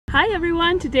Hi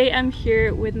everyone, today I'm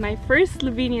here with my first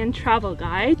Slovenian travel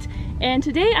guide, and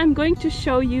today I'm going to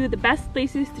show you the best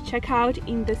places to check out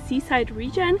in the Seaside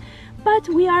region, but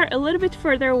we are a little bit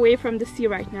further away from the sea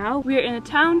right now. We're in a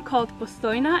town called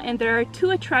Postojna and there are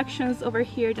two attractions over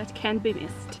here that can't be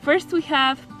missed. First we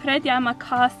have Predjama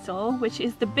Castle, which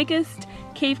is the biggest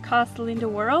cave castle in the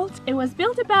world. It was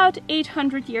built about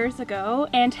 800 years ago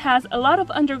and has a lot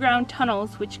of underground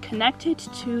tunnels which connect it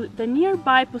to the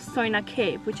nearby Postojna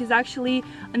Cave, which is actually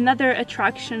another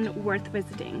attraction worth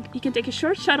visiting. You can take a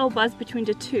short shuttle bus between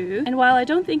the two, and while I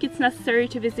don't think it's necessary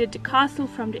to visit the castle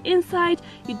from the inside,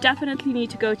 you definitely need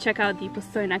to go check out the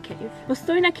Postojna Cave.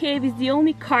 Postojna Cave is the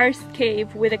only karst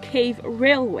cave with a cave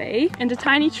railway, and a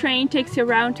tiny train takes you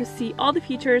around to see all the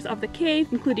features of the cave,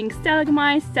 including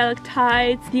stalagmites,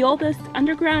 stalactites, the oldest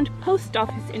underground post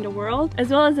office in the world, as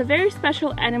well as a very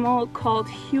special animal called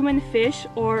human fish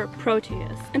or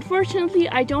Proteus. Unfortunately,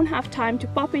 I don't have time to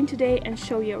pop in today and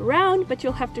show you around, but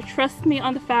you'll have to trust me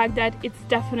on the fact that it's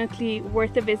definitely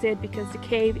worth a visit because the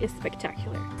cave is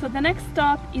spectacular. So the next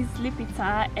stop is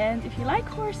Lipica, and if you like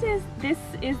horses, this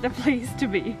is the place to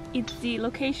be. It's the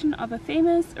location of a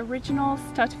famous original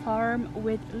stud farm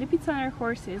with Lipica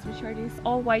horses, which are these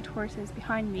all-white horses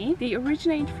behind me. They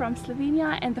originate from Slovenia,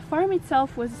 and the farm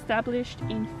itself was established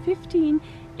in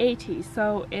 1580,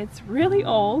 so it's really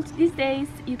old. These days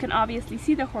you can obviously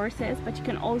see the horses, but you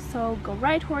can also go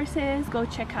ride horses, go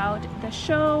check out the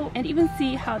show, and even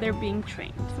see how they're being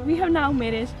trained. So we have now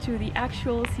made it to the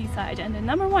actual seaside, and the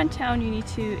 #1 town you need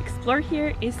to explore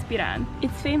here is Piran.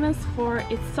 It's famous for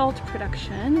its salt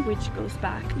production, which goes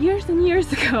back years and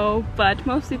years ago, but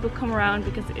most people come around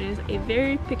because it is a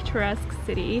very picturesque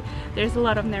city. There's a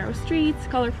lot of narrow streets,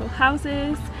 colorful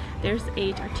houses, there's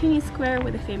a Tartini square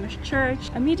with a famous church,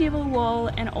 a medieval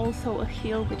wall, and also a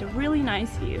hill with a really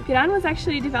nice view. Piran was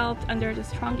actually developed under the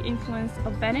strong influence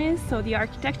of Venice, so the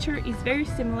architecture is very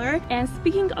similar. And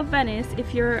speaking of Venice,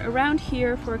 if you're around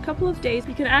here for a couple of days,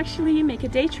 you can actually make a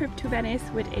day trip to Venice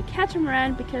with a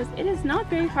catamaran because it is not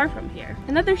very far from here.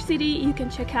 Another city you can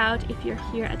check out if you're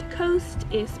here at the coast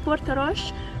is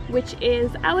Portorož, which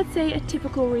is, I would say, a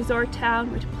typical resort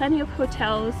town with plenty of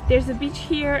hotels. There's a beach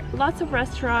here, lots of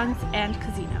restaurants and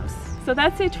casinos. So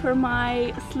that's it for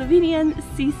my Slovenian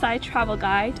seaside travel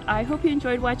guide. I hope you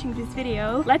enjoyed watching this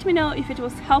video. Let me know if it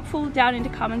was helpful down in the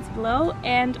comments below,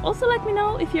 and also let me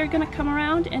know if you're gonna come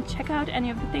around and check out any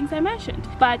of the things I mentioned.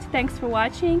 But thanks for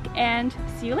watching and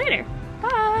see you later.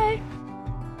 Bye!